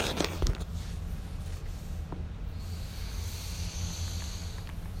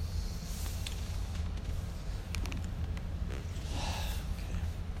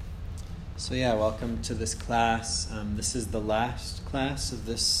So yeah, welcome to this class. This is the last class of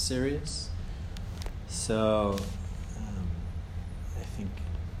this series. So I think,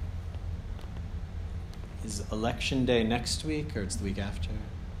 is election day next week or it's the week after?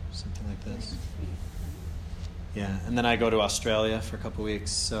 Something like this. Yeah, and then I go to Australia for a couple weeks.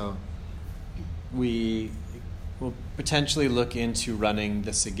 So we will potentially look into running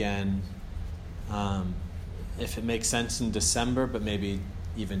this again if it makes sense in December, but maybe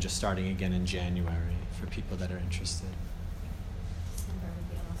even just starting again in January for people that are interested. December would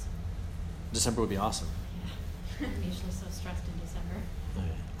be awesome. December would be awesome. Yeah. I'm usually so stressed in December.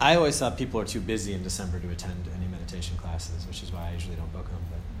 Okay. I always thought people are too busy in December to attend any meditation classes, which is why I usually don't book them.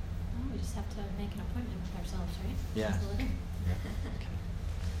 But we just have to make an appointment with ourselves, right? Yeah. Okay.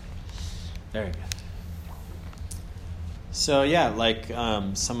 Very good. So yeah, like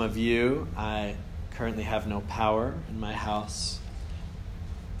some of you, I currently have no power in my house.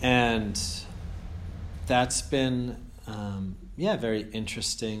 And that's been, a very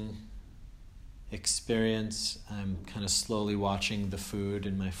interesting experience. I'm kind of slowly watching the food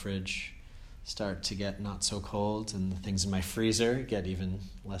in my fridge start to get not so cold, and the things in my freezer get even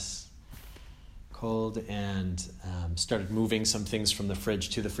less cold, and started moving some things from the fridge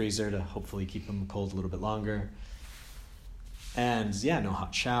to the freezer to hopefully keep them cold a little bit longer. And yeah, no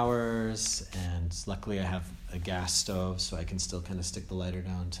hot showers, and luckily I have a gas stove, so I can still kind of stick the lighter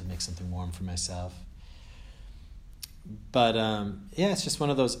down to make something warm for myself. But it's just one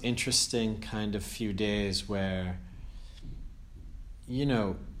of those interesting kind of few days where,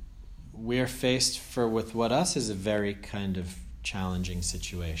 we're faced with what us is a very kind of challenging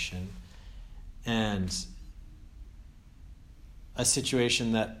situation, and a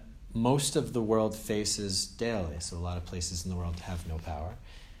situation that most of the world faces daily. So a lot of places in the world have no power,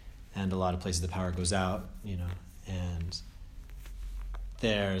 and a lot of places the power goes out, and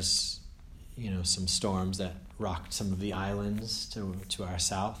there's, some storms that rocked some of the islands to our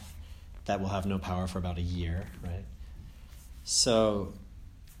south that will have no power for about a year, right? So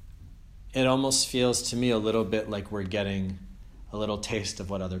it almost feels to me a little bit like we're getting a little taste of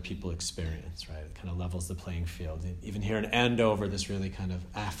what other people experience, right? It kind of levels the playing field. Even here in Andover, this really kind of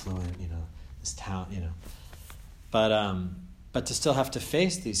affluent, this town, But to still have to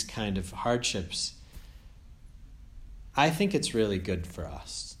face these kind of hardships, I think it's really good for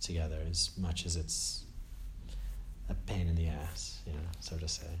us together as much as it's a pain in the ass, so to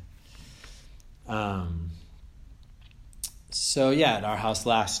say. So yeah, at our house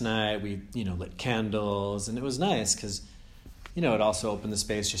last night, we, lit candles, and it was nice because it also opened the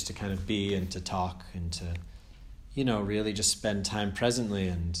space just to kind of be and to talk and to, really just spend time presently.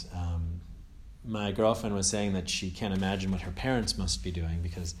 And my girlfriend was saying that she can't imagine what her parents must be doing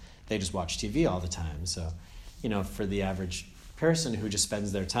because they just watch TV all the time. So, for the average person who just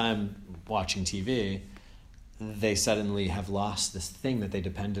spends their time watching TV, they suddenly have lost this thing that they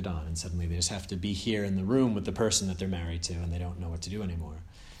depended on. And suddenly they just have to be here in the room with the person that they're married to, and they don't know what to do anymore.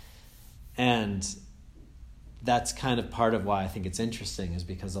 And that's kind of part of why I think it's interesting, is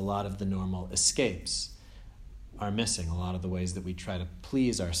because a lot of the normal escapes are missing. A lot of the ways that we try to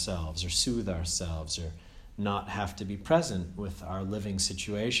please ourselves or soothe ourselves or not have to be present with our living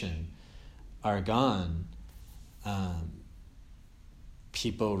situation are gone.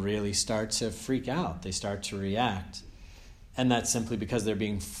 People really start to freak out. They start to react. And that's simply because they're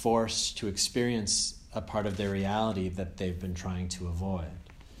being forced to experience a part of their reality that they've been trying to avoid.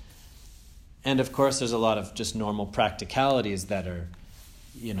 And of course, there's a lot of just normal practicalities that are,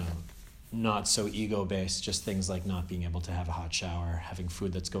 not so ego-based, just things like not being able to have a hot shower, having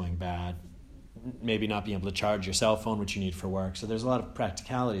food that's going bad, maybe not being able to charge your cell phone, which you need for work. So there's a lot of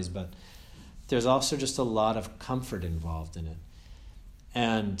practicalities, but there's also just a lot of comfort involved in it.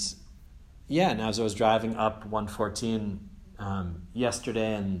 And as I was driving up 114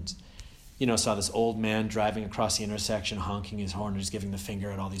 yesterday and saw this old man driving across the intersection, honking his horn, just giving the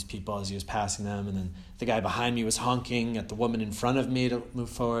finger at all these people as he was passing them. And then the guy behind me was honking at the woman in front of me to move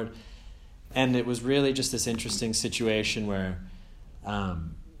forward. And it was really just this interesting situation where, at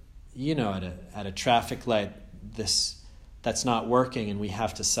a traffic light, that's not working, and we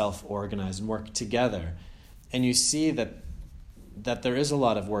have to self-organize and work together. And you see that there is a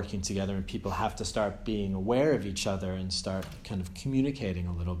lot of working together, and people have to start being aware of each other and start kind of communicating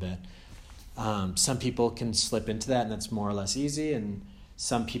a little bit. Some people can slip into that, and that's more or less easy, and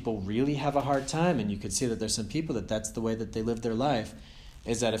some people really have a hard time, and you could see that there's some people that's the way that they live their life,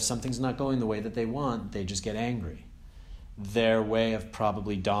 is that if something's not going the way that they want, they just get angry. Their way of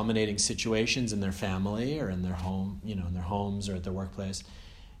probably dominating situations in their family or in their home, in their homes or at their workplace,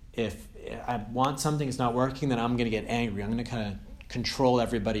 if I want something that's not working, then I'm going to get angry. I'm going to kind of control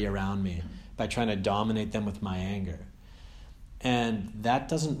everybody around me by trying to dominate them with my anger. And that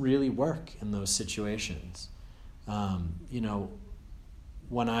doesn't really work in those situations.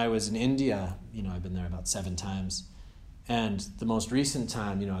 When I was in India, I've been there about 7 times. And the most recent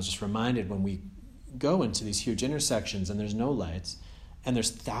time, I was just reminded when we go into these huge intersections and there's no lights and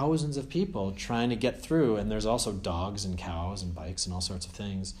there's thousands of people trying to get through, and there's also dogs and cows and bikes and all sorts of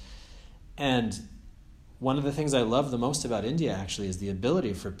things. And one of the things I love the most about India actually is the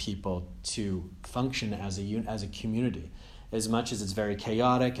ability for people to function as a community. As much as it's very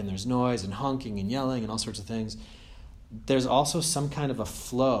chaotic and there's noise and honking and yelling and all sorts of things, there's also some kind of a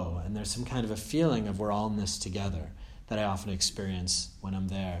flow and there's some kind of a feeling of we're all in this together that I often experience when I'm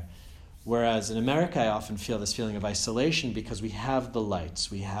there. Whereas in America, I often feel this feeling of isolation because we have the lights,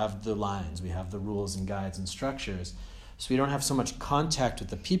 we have the lines, we have the rules and guides and structures. So we don't have so much contact with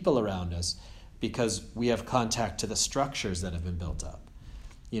the people around us because we have contact to the structures that have been built up.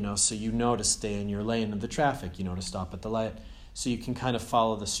 So you know to stay in your lane of the traffic, to stop at the light. So you can kind of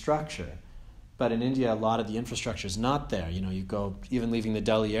follow the structure. But in India, a lot of the infrastructure is not there. You go, even leaving the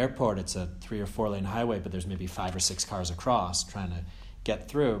Delhi airport, it's a 3 or 4 lane highway, but there's maybe 5 or 6 cars across trying to get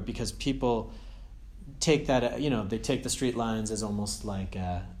through because people take that, they take the street lines as almost like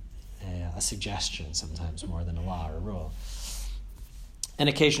a suggestion sometimes more than a law or a rule. And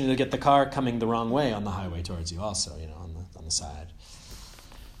occasionally you'll get the car coming the wrong way on the highway towards you also, on the side.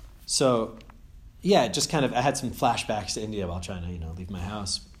 So, yeah, it just kind of, I had some flashbacks to India while trying to, leave my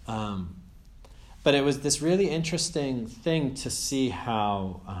house. But it was this really interesting thing to see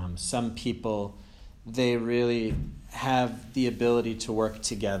how some people, they really have the ability to work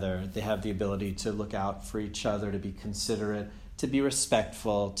together. They have the ability to look out for each other, to be considerate, to be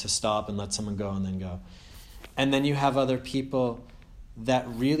respectful, to stop and let someone go and then go. And then you have other people that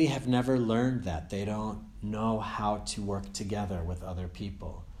really have never learned that. They don't know how to work together with other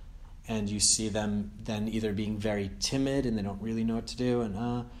people. And you see them then either being very timid and they don't really know what to do,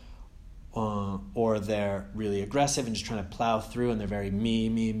 and or they're really aggressive and just trying to plow through and they're very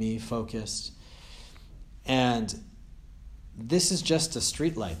me focused. And this is just a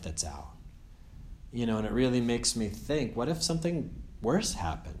street light that's out. And it really makes me think, what if something worse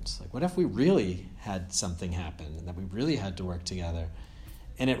happened? Like, what if we really had something happen and that we really had to work together?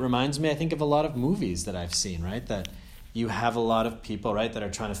 And it reminds me, I think, of a lot of movies that I've seen, right? That you have a lot of people, right, that are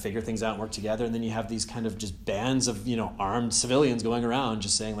trying to figure things out and work together, and then you have these kind of just bands of, armed civilians going around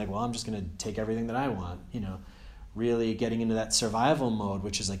just saying, like, well, I'm just going to take everything that I want, really getting into that survival mode,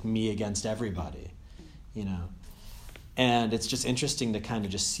 which is like me against everybody, And it's just interesting to kind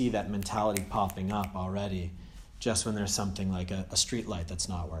of just see that mentality popping up already just when there's something like a street light that's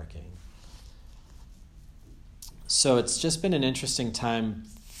not working. So it's just been an interesting time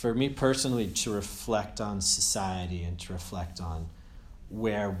for me personally to reflect on society and to reflect on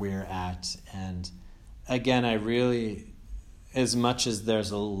where we're at. And again, I really, as much as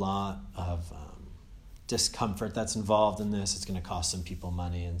there's a lot of discomfort that's involved in this, it's going to cost some people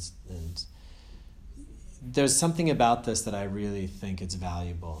money, and there's something about this that I really think it's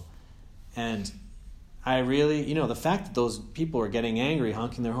valuable. And I really, the fact that those people were getting angry,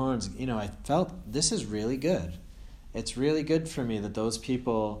 honking their horns, I felt this is really good. It's really good for me that those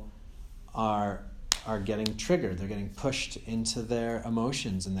people are getting triggered. They're getting pushed into their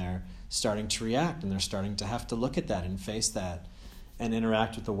emotions and they're starting to react and they're starting to have to look at that and face that and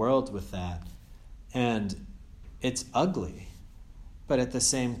interact with the world with that. And it's ugly, but at the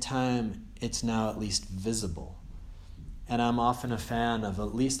same time, it's now at least visible. And I'm often a fan of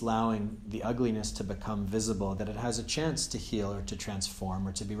at least allowing the ugliness to become visible, that it has a chance to heal or to transform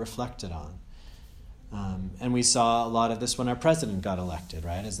or to be reflected on. And we saw a lot of this when our president got elected,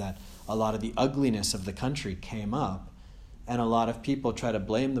 right? Is that a lot of the ugliness of the country came up, and a lot of people try to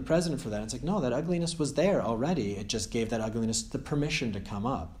blame the president for that. It's like, no, that ugliness was there already. It just gave that ugliness the permission to come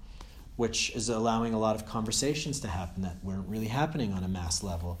up, which is allowing a lot of conversations to happen that weren't really happening on a mass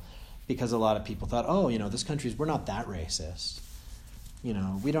level, because a lot of people thought, this country's, we're not that racist.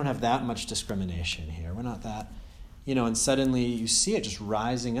 We don't have that much discrimination here. We're not that, and suddenly you see it just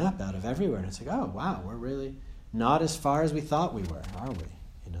rising up out of everywhere. And it's like, oh, wow, we're really not as far as we thought we were, are we?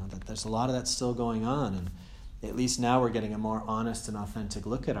 That there's a lot of that still going on. And at least now we're getting a more honest and authentic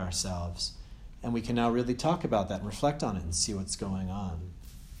look at ourselves. And we can now really talk about that and reflect on it and see what's going on.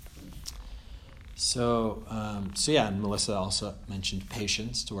 So yeah, and Melissa also mentioned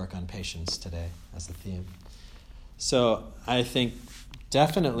patience, to work on patience today as a theme. So I think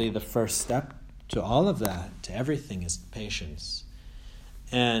definitely the first step to all of that, to everything, is patience.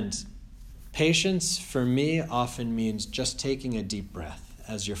 And patience for me often means just taking a deep breath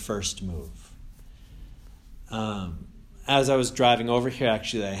as your first move. as I was driving over here,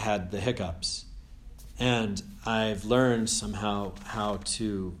 actually, I had the hiccups. And I've learned somehow how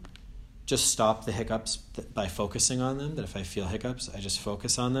to just stop the hiccups by focusing on them. That if I feel hiccups, I just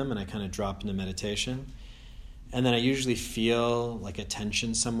focus on them and I kind of drop into meditation. And then I usually feel like a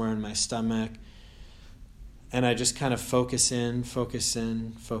tension somewhere in my stomach. And I just kind of focus in,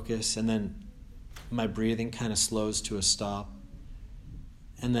 and then my breathing kind of slows to a stop.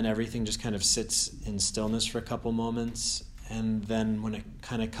 And then everything just kind of sits in stillness for a couple moments. And then when it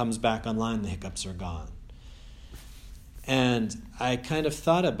kind of comes back online, the hiccups are gone. And I kind of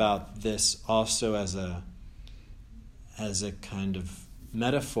thought about this also as a kind of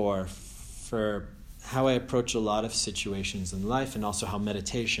metaphor for how I approach a lot of situations in life, and also how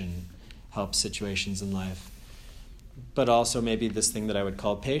meditation helps situations in life. But also maybe this thing that I would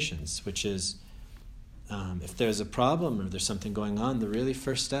call patience, which is if there's a problem or there's something going on, the really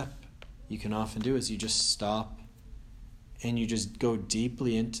first step you can often do is you just stop and you just go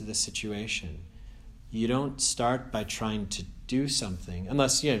deeply into the situation. You don't start by trying to do something,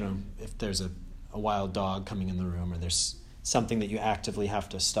 unless, if there's a wild dog coming in the room or there's something that you actively have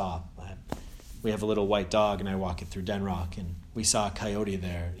to stop. We have a little white dog, and I walk it through Denrock, and we saw a coyote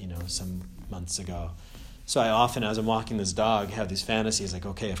there, some months ago. So I often, as I'm walking this dog, have these fantasies like,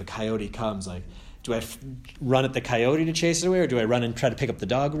 okay, if a coyote comes, like, do I run at the coyote to chase it away, or do I run and try to pick up the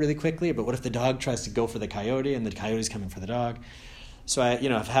dog really quickly? But what if the dog tries to go for the coyote and the coyote's coming for the dog? So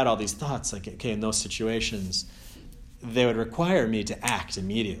I've had all these thoughts like, okay, in those situations, they would require me to act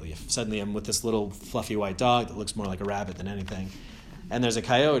immediately. If suddenly I'm with this little fluffy white dog that looks more like a rabbit than anything, and there's a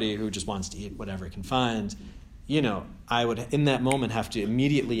coyote who just wants to eat whatever it can find, I would, in that moment, have to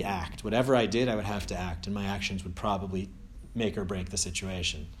immediately act. Whatever I did, I would have to act, and my actions would probably make or break the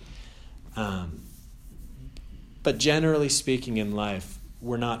situation. But generally speaking in life,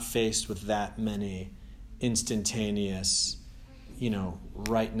 we're not faced with that many instantaneous,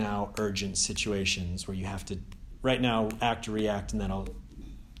 right now urgent situations where you have to right now act or react, and that'll,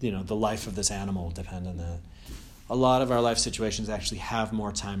 the life of this animal will depend on that. A lot of our life situations actually have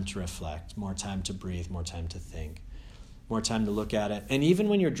more time to reflect, more time to breathe, more time to think, more time to look at it. And even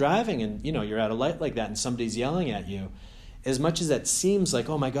when you're driving and, you're at a light like that and somebody's yelling at you, as much as that seems like,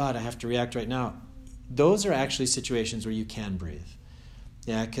 oh my God, I have to react right now, those are actually situations where you can breathe.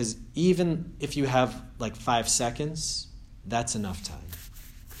 Yeah, because even if you have like 5 seconds, that's enough time.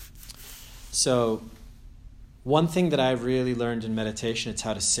 So one thing that I've really learned in meditation, it's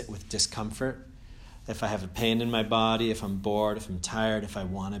how to sit with discomfort. If I have a pain in my body, if I'm bored, if I'm tired, if I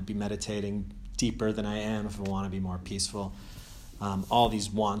want to be meditating deeper than I am, if I want to be more peaceful, all these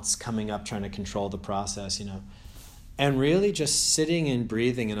wants coming up, trying to control the process, and really just sitting and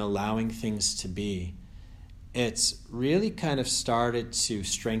breathing and allowing things to be. It's really kind of started to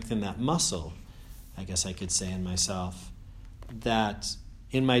strengthen that muscle, I guess I could say in myself, that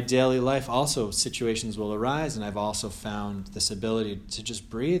in my daily life also situations will arise, and I've also found this ability to just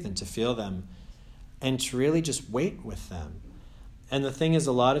breathe and to feel them and to really just wait with them. And the thing is,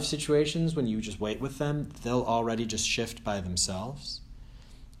 a lot of situations, when you just wait with them, they'll already just shift by themselves.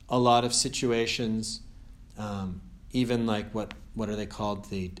 A lot of situations, even like what are they called?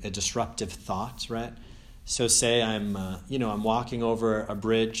 A disruptive thought, right? So say I'm walking over a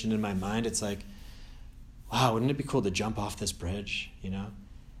bridge, and in my mind it's like, wow, wouldn't it be cool to jump off this bridge?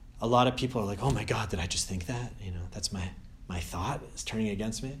 A lot of people are like, oh my God, did I just think that? That's my thought. It's turning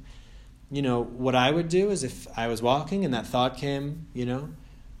against me. What I would do is if I was walking and that thought came,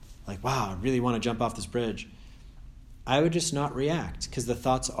 like, wow, I really want to jump off this bridge, I would just not react, because the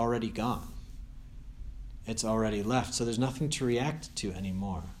thought's already gone. It's already left, so there's nothing to react to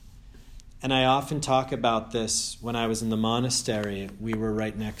anymore. And I often talk about this. When I was in the monastery, we were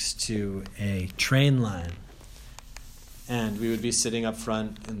right next to a train line. And we would be sitting up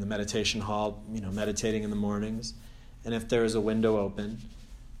front in the meditation hall, meditating in the mornings. And if there was a window open,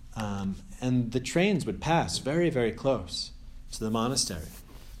 and the trains would pass very, very close to the monastery.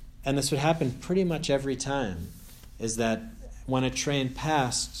 And this would happen pretty much every time, is that when a train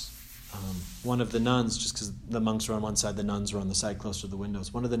passed, one of the nuns, just because the monks were on one side, the nuns were on the side closer to the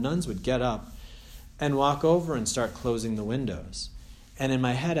windows, one of the nuns would get up and walk over and start closing the windows. And in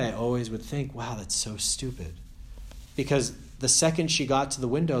my head, I always would think, wow, that's so stupid. Because the second she got to the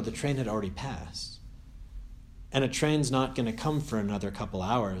window, the train had already passed. And a train's not going to come for another couple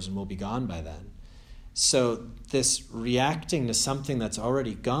hours, and we'll be gone by then. So this reacting to something that's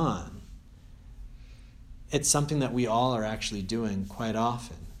already gone, it's something that we all are actually doing quite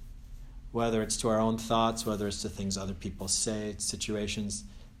often. Whether it's to our own thoughts, whether it's to things other people say, situations,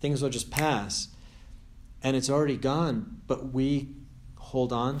 things will just pass. And it's already gone, but we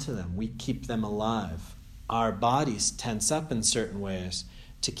hold on to them. We keep them alive our bodies tense up in certain ways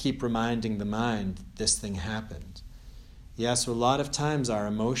to keep reminding the mind this thing happened. Yeah, so a lot of times our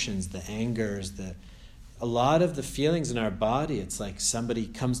emotions, the angers, a lot of the feelings in our body, it's like somebody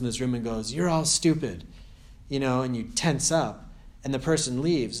comes in this room and goes, "You're all stupid," and you tense up, and the person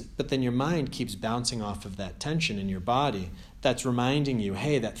leaves, but then your mind keeps bouncing off of that tension in your body that's reminding you,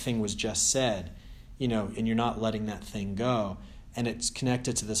 hey, that thing was just said, and you're not letting that thing go. And it's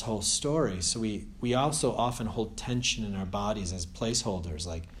connected to this whole story. So we also often hold tension in our bodies as placeholders,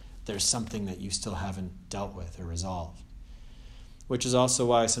 like there's something that you still haven't dealt with or resolved. Which is also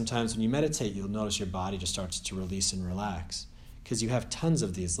why sometimes when you meditate, you'll notice your body just starts to release and relax, because you have tons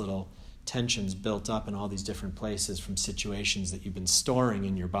of these little tensions built up in all these different places from situations that you've been storing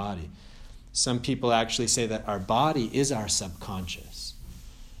in your body. Some people actually say that our body is our subconscious,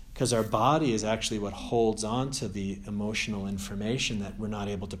 because our body is actually what holds on to the emotional information that we're not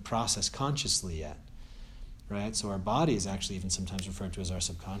able to process consciously yet, right? So our body is actually even sometimes referred to as our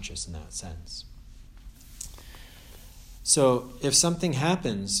subconscious in that sense. So if something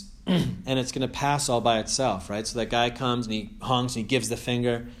happens and it's going to pass all by itself, right? So that guy comes and he honks and he gives the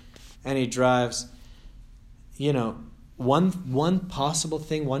finger and he drives. One possible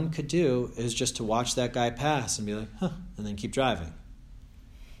thing one could do is just to watch that guy pass and be like, huh, and then keep driving.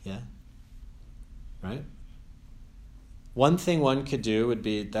 Yeah? Right? One thing one could do would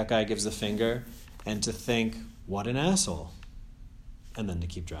be that guy gives the finger and to think, what an asshole, and then to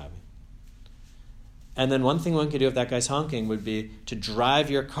keep driving. And then one thing one could do if that guy's honking would be to drive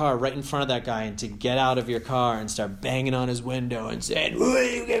your car right in front of that guy and to get out of your car and start banging on his window and saying, "Who are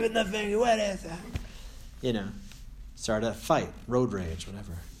you giving the finger? What is that?" Start a fight, road rage,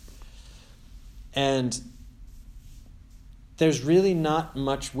 whatever. And there's really not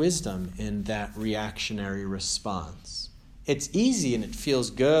much wisdom in that reactionary response. It's easy and it feels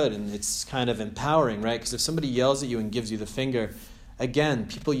good and it's kind of empowering, right? Because if somebody yells at you and gives you the finger, again,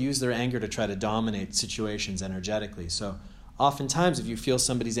 people use their anger to try to dominate situations energetically. So oftentimes if you feel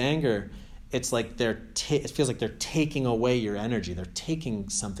somebody's anger, it's like it feels like they're taking away your energy. They're taking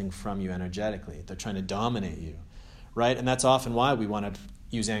something from you energetically. They're trying to dominate you, right? And that's often why we want to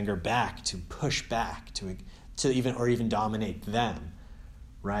use anger back, to push back, to even dominate them,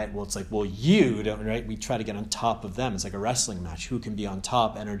 right? Well, it's like, well, you don't, right? We try to get on top of them. It's like a wrestling match. Who can be on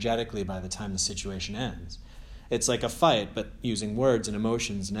top energetically by the time the situation ends? It's like a fight, but using words and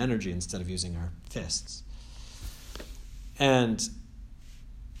emotions and energy instead of using our fists. And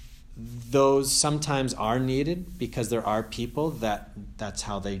those sometimes are needed because there are people that's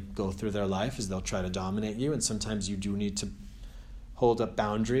how they go through their life, is they'll try to dominate you, and sometimes you do need to hold up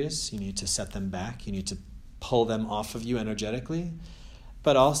boundaries. You need to set them back. You need to pull them off of you energetically.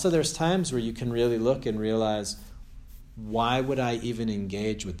 But also there's times where you can really look and realize, why would I even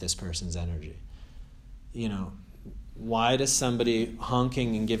engage with this person's energy? Why does somebody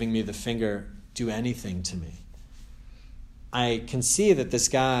honking and giving me the finger do anything to me? I can see that this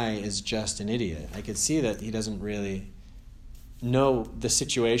guy is just an idiot. I can see that he doesn't really know the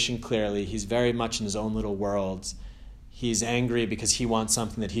situation clearly. He's very much in his own little world. He's angry because he wants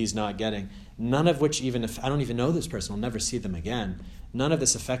something that he's not getting. None of which, even if I don't even know this person, I'll never see them again. None of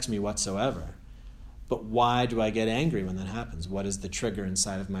this affects me whatsoever. But why do I get angry when that happens? What is the trigger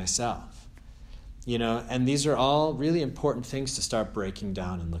inside of myself? And these are all really important things to start breaking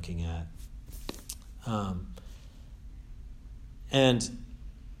down and looking at. And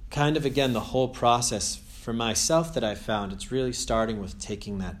kind of, again, the whole process for myself that I found, it's really starting with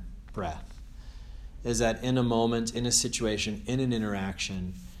taking that breath. Is that in a moment, in a situation, in an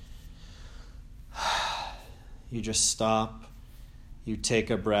interaction, you just stop, you take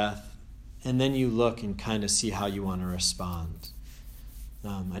a breath, and then you look and kind of see how you want to respond.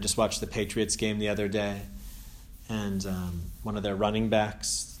 I just watched the Patriots game the other day, and one of their running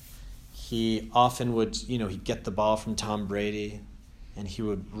backs, he often would, he'd get the ball from Tom Brady, and he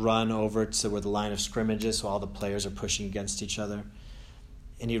would run over to where the line of scrimmage is, so all the players are pushing against each other.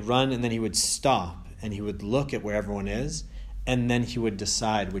 And he'd run, and then he would stop, and he would look at where everyone is, and then he would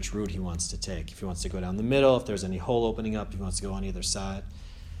decide which route he wants to take. If he wants to go down the middle, if there's any hole opening up, if he wants to go on either side.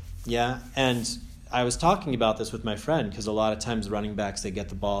 Yeah, and I was talking about this with my friend, because a lot of times running backs, they get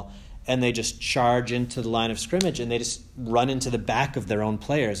the ball and they just charge into the line of scrimmage and they just run into the back of their own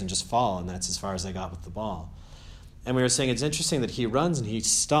players and just fall, and that's as far as they got with the ball. And we were saying it's interesting that he runs and he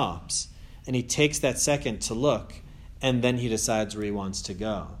stops and he takes that second to look, and then he decides where he wants to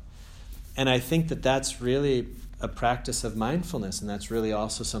go. And I think that that's really a practice of mindfulness, and that's really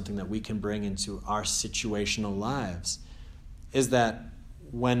also something that we can bring into our situational lives, is that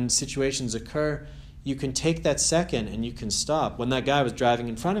when situations occur, you can take that second and you can stop. When that guy was driving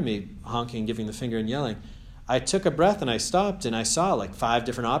in front of me, honking, giving the finger and yelling, I took a breath and I stopped and I saw like 5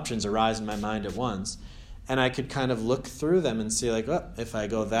 different options arise in my mind at once. And I could kind of look through them and see like, oh, if I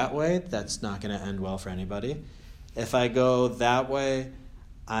go that way, that's not going to end well for anybody. If I go that way,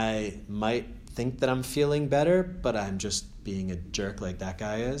 I might think that I'm feeling better, but I'm just being a jerk like that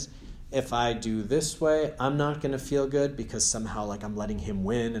guy is. If I do this way, I'm not going to feel good because somehow like I'm letting him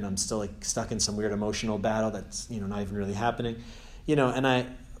win and I'm still like stuck in some weird emotional battle that's, not even really happening. And I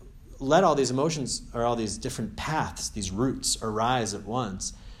let all these emotions or all these different paths, these routes arise at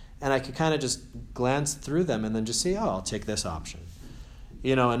once. And I could kind of just glance through them and then just say, oh, I'll take this option.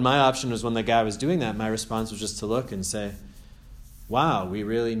 And my option was when the guy was doing that, my response was just to look and say, wow, we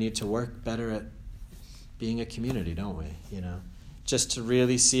really need to work better at being a community, don't we? Just to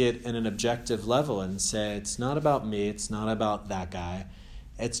really see it in an objective level and say, it's not about me, it's not about that guy,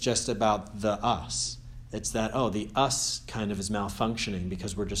 it's just about the us. It's that, the us kind of is malfunctioning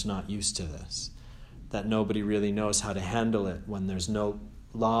because we're just not used to this. That nobody really knows how to handle it when there's no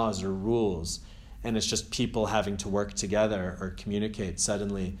laws or rules, and it's just people having to work together or communicate.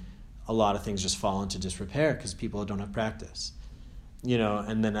 Suddenly a lot of things just fall into disrepair because people don't have practice,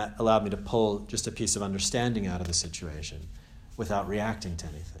 and then that allowed me to pull just a piece of understanding out of the situation without reacting to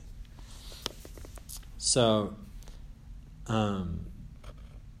anything. So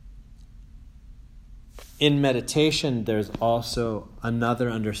in meditation, there's also another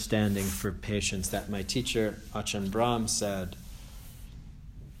understanding for patience that my teacher Ajahn Brahm said.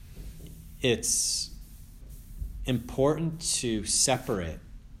 It's important to separate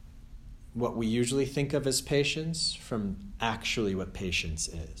what we usually think of as patience from actually what patience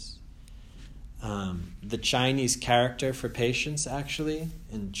is. The Chinese character for patience, actually,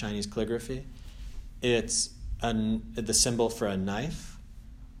 in Chinese calligraphy, it's the symbol for a knife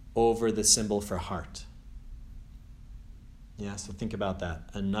over the symbol for heart. Yeah, so think about that.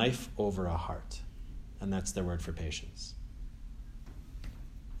 A knife over a heart. And that's their word for patience.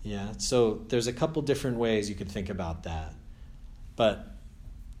 Yeah, so there's a couple different ways you could think about that. But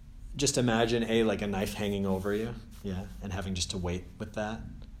just imagine like a knife hanging over you, and having just to wait with that.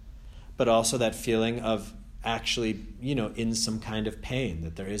 But also that feeling of actually, in some kind of pain,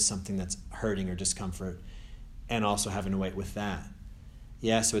 that there is something that's hurting or discomfort, and also having to wait with that.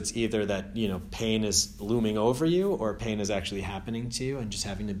 Yeah, so it's either that, pain is looming over you or pain is actually happening to you and just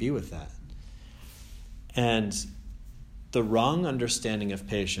having to be with that. And the wrong understanding of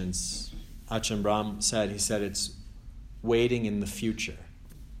patience, Ajahn Brahm said, it's waiting in the future.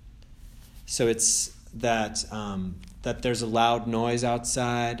 So it's that that there's a loud noise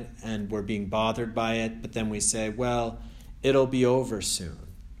outside and we're being bothered by it, but then we say, well, it'll be over soon.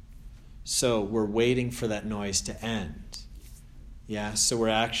 So we're waiting for that noise to end. Yeah, so we're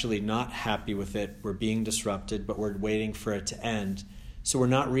actually not happy with it. We're being disrupted, but we're waiting for it to end. So we're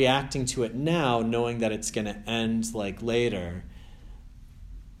not reacting to it now, knowing that it's going to end like later.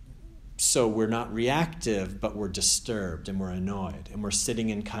 So we're not reactive, but we're disturbed and we're annoyed. And we're sitting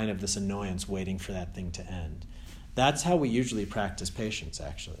in kind of this annoyance waiting for that thing to end. That's how we usually practice patience,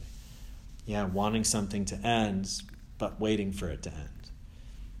 actually. Yeah, wanting something to end, but waiting for it to end.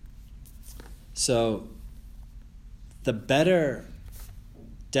 So the better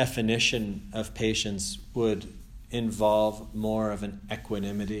definition of patience would involve more of an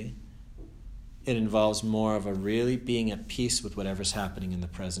equanimity. It involves more of a really being at peace with whatever's happening in the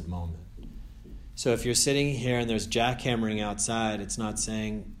present moment. So if you're sitting here and there's jackhammering outside, it's not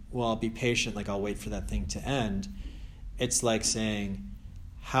saying, well, I'll be patient, like I'll wait for that thing to end. It's like saying,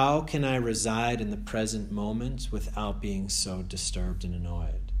 how can I reside in the present moment without being so disturbed and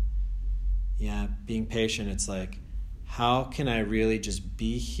annoyed? Yeah, being patient, it's like, how can I really just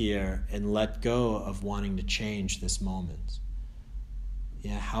be here and let go of wanting to change this moment?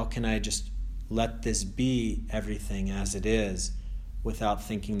 Yeah, how can I just let this be everything as it is without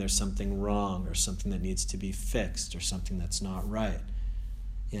thinking there's something wrong or something that needs to be fixed or something that's not right?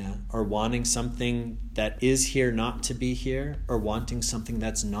 Yeah, or wanting something that is here not to be here, or wanting something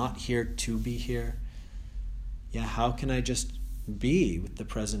that's not here to be here. Yeah, how can I just be with the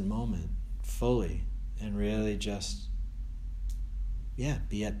present moment fully and really just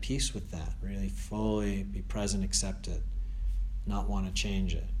be at peace with that, really fully be present, accept it, not want to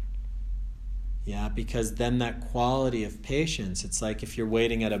change it. Yeah, because then that quality of patience, it's like if you're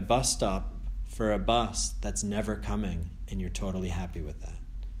waiting at a bus stop for a bus that's never coming and you're totally happy with that.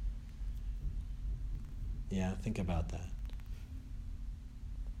 Yeah, think about that.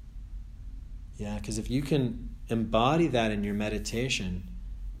 Yeah, because if you can embody that in your meditation,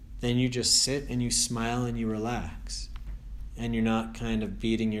 then you just sit and you smile and you relax. And you're not kind of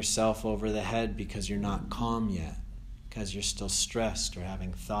beating yourself over the head because you're not calm yet, because you're still stressed or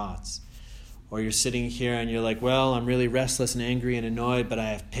having thoughts, Or you're sitting here and you're like, well, I'm really restless and angry and annoyed, but I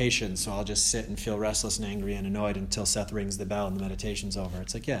have patience, so I'll just sit and feel restless and angry and annoyed until Seth rings the bell and the meditation's over.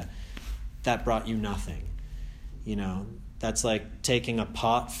 It's like, yeah, that brought you nothing. You know, that's like taking a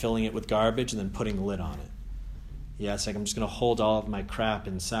pot, filling it with garbage, and then putting a lid on it. Yeah, it's like I'm just going to hold all of my crap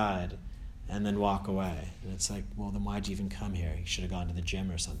inside and then walk away. And it's like, well, then why'd you even come here? You should have gone to the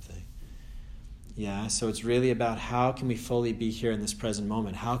gym or something. Yeah, so it's really about how can we fully be here in this present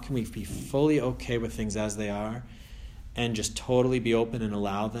moment? How can we be fully okay with things as they are and just totally be open and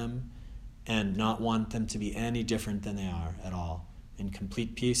allow them and not want them to be any different than they are at all, in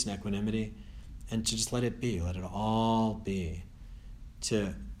complete peace and equanimity, and to just let it be, let it all be.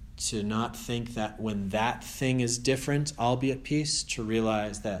 To not think that when that thing is different, I'll be at peace, to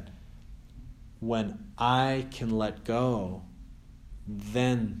realize that when I can let go,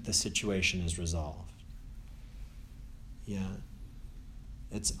 then the situation is resolved. Yeah.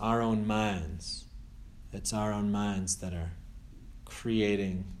 It's our own minds. It's our own minds that are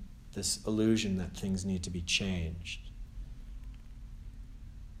creating this illusion that things need to be changed.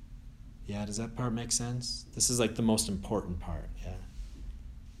 Yeah, does that part make sense? This is like the most important part, yeah.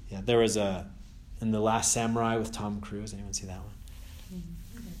 Yeah, there was in The Last Samurai with Tom Cruise, anyone see that one? Mm-hmm.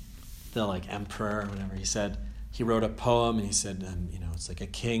 The like emperor or whatever, he wrote a poem and he said, it's like a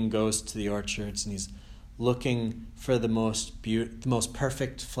king goes to the orchards and he's looking for the most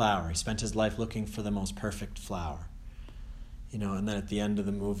perfect flower. He spent his life looking for the most perfect flower. And then at the end of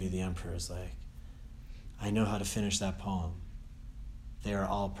the movie, the emperor is like, I know how to finish that poem. They are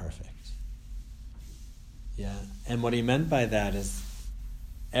all perfect. Yeah, and what he meant by that is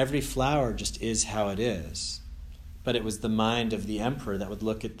every flower just is how it is. But it was the mind of the emperor that would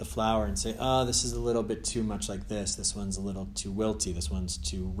look at the flower and say, this is a little bit too much like this one's a little too wilty, this one's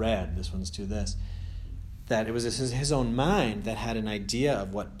too red, this one's too this. That it was his own mind that had an idea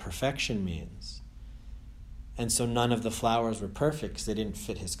of what perfection means. And so none of the flowers were perfect because they didn't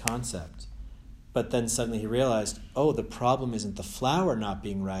fit his concept. But then suddenly he realized, the problem isn't the flower not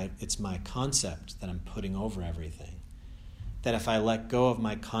being right, it's my concept that I'm putting over everything. That if I let go of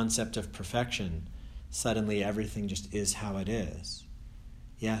my concept of perfection, suddenly everything just is how it is.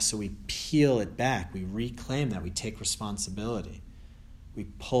 Yeah, so we peel it back, we reclaim that, we take responsibility. We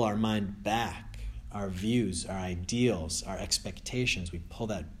pull our mind back, our views, our ideals, our expectations, we pull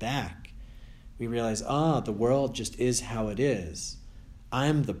that back. We realize, the world just is how it is.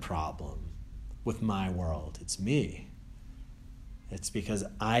 I'm the problem with my world. It's me. It's because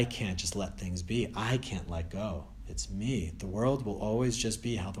I can't just let things be. I can't let go. It's me. The world will always just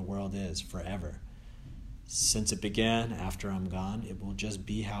be how the world is forever. Since it began, after I'm gone, it will just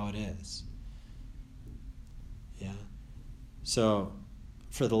be how it is. Yeah. So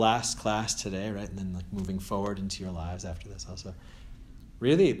for the last class today, right, and then moving forward into your lives after this also,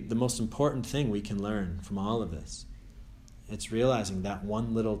 really the most important thing we can learn from all of this, it's realizing that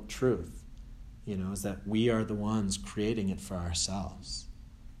one little truth, is that we are the ones creating it for ourselves.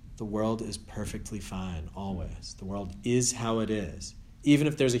 The world is perfectly fine, always. The world is how it is. Even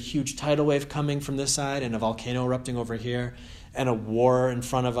if there's a huge tidal wave coming from this side and a volcano erupting over here and a war in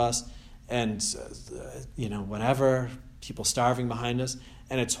front of us and, whatever, people starving behind us,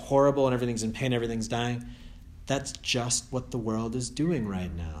 and it's horrible and everything's in pain, everything's dying, that's just what the world is doing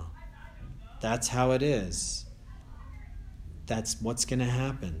right now. That's how it is. That's what's going to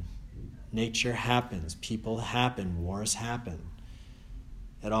happen. Nature happens. People happen. Wars happen.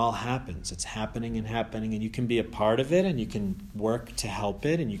 It all happens. It's happening, and you can be a part of it, and you can work to help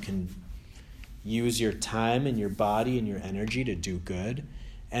it, and you can use your time and your body and your energy to do good.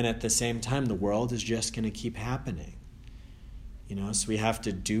 And at the same time, the world is just going to keep happening. So we have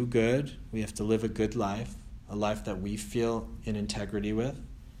to do good. We have to live a good life, a life that we feel in integrity with.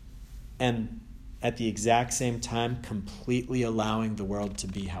 And at the exact same time, completely allowing the world to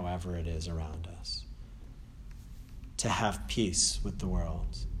be however it is around us. To have peace with the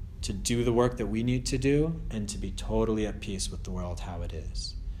world, to do the work that we need to do, and to be totally at peace with the world how it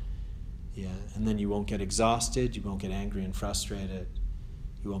is. Yeah, and then you won't get exhausted, you won't get angry and frustrated,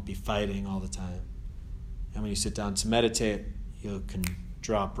 you won't be fighting all the time. And when you sit down to meditate, you can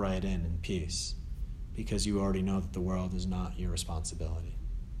drop right in peace, because you already know that the world is not your responsibility.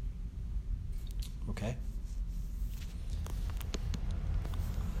 Okay?